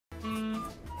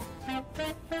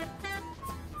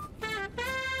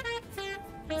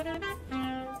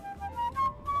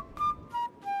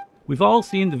We've all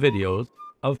seen the videos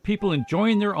of people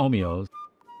enjoying their Omeos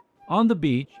on the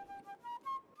beach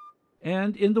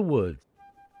and in the woods,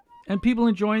 and people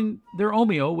enjoying their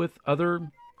Omeo with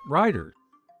other riders.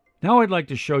 Now I'd like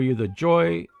to show you the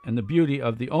joy and the beauty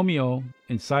of the Omeo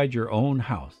inside your own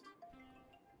house.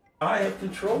 I have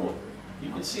control over it.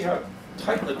 You can see how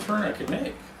tight the turn I can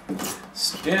make.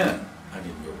 Spin. I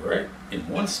can go right in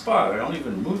one spot. I don't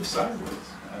even move sideways.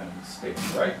 I stay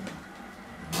right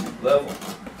level.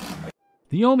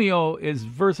 The Omeo is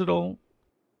versatile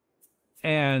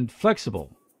and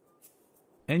flexible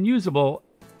and usable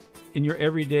in your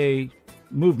everyday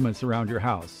movements around your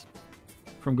house,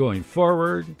 from going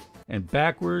forward and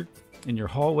backward in your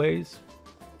hallways,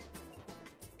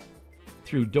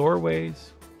 through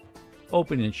doorways,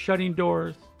 opening and shutting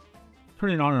doors,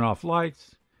 turning on and off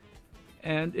lights,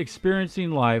 and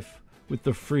experiencing life with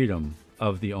the freedom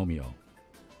of the Omeo.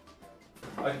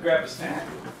 I can grab a snack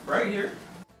right here.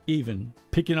 Even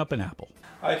picking up an apple.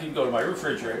 I can go to my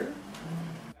refrigerator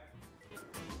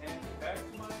and get back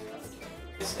to my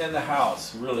it's in the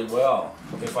house really well.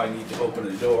 If I need to open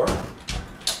a door,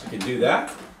 I can do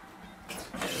that.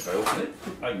 And if I open it,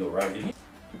 I can go right in.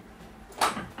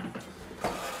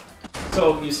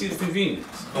 So you see the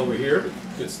convenience. Over here,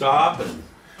 we could stop and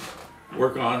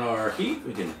work on our heat.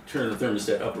 We can turn the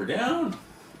thermostat up or down.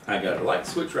 I got a light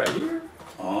switch right here.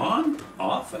 On,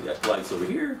 off. I got lights over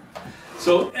here.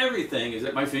 So everything is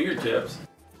at my fingertips.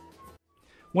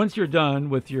 Once you're done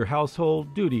with your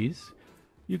household duties,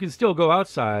 you can still go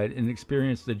outside and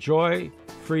experience the joy,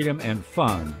 freedom, and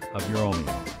fun of your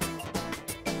Omeo.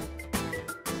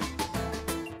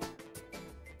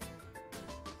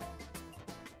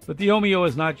 But the Omeo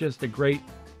is not just a great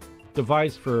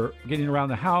device for getting around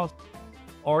the house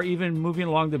or even moving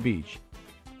along the beach.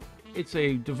 It's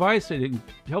a device that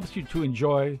helps you to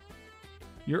enjoy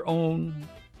your own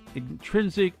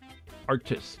intrinsic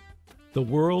artist. The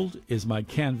world is my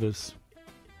canvas,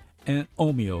 and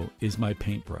Omeo is my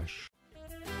paintbrush.